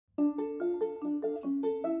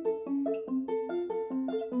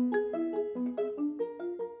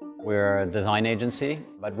We're a design agency,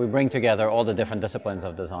 but we bring together all the different disciplines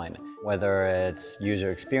of design, whether it's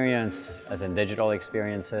user experience, as in digital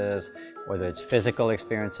experiences, whether it's physical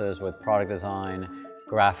experiences with product design,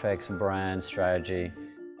 graphics, brand, strategy.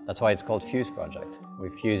 That's why it's called Fuseproject. We're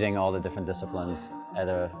fusing all the different disciplines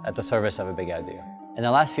at the service of a big idea. In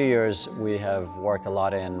the last few years, we have worked a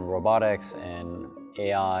lot in robotics and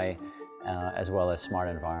AI, as well as smart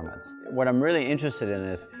environments. What I'm really interested in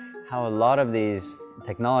is how a lot of these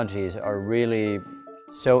technologies are really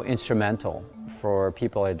so instrumental for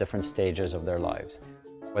people at different stages of their lives.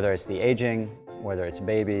 Whether it's the aging, whether it's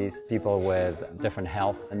babies, people with different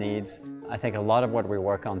health needs. I think a lot of what we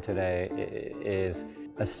work on today is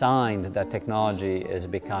a sign that technology is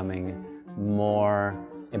becoming more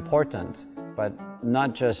important, but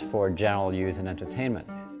not just for general use and entertainment,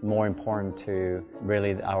 more important to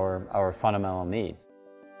really our fundamental needs.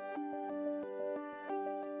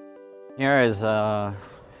 Here is a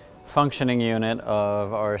functioning unit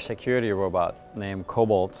of our security robot named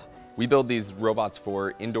Cobalt. We build these robots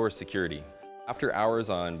for indoor security. After hours,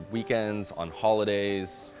 on weekends, on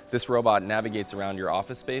holidays, this robot navigates around your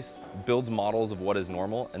office space, builds models of what is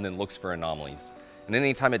normal, and then looks for anomalies. And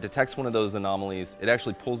anytime it detects one of those anomalies, it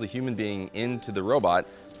actually pulls a human being into the robot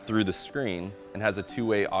through the screen and has a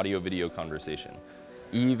two-way audio-video conversation.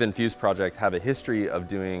 Yves and Fuseproject have a history of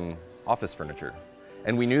doing office furniture.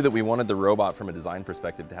 And we knew that we wanted the robot from a design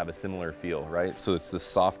perspective to have a similar feel, right? So it's this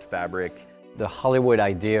soft fabric. The Hollywood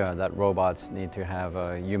idea that robots need to have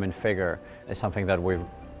a human figure is something that we've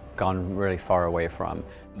gone really far away from.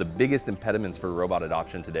 The biggest impediments for robot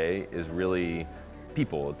adoption today is really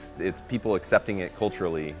people. It's people accepting it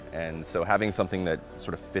culturally, and so having something that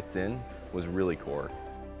sort of fits in was really core.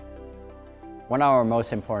 One of our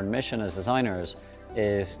most important mission as designers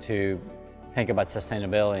is to think about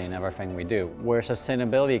sustainability in everything we do. Where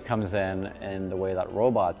sustainability comes in the way that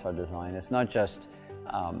robots are designed, it's not just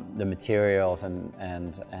the materials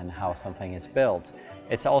and how something is built.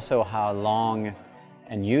 It's also how long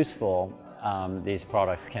and useful these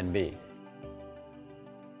products can be.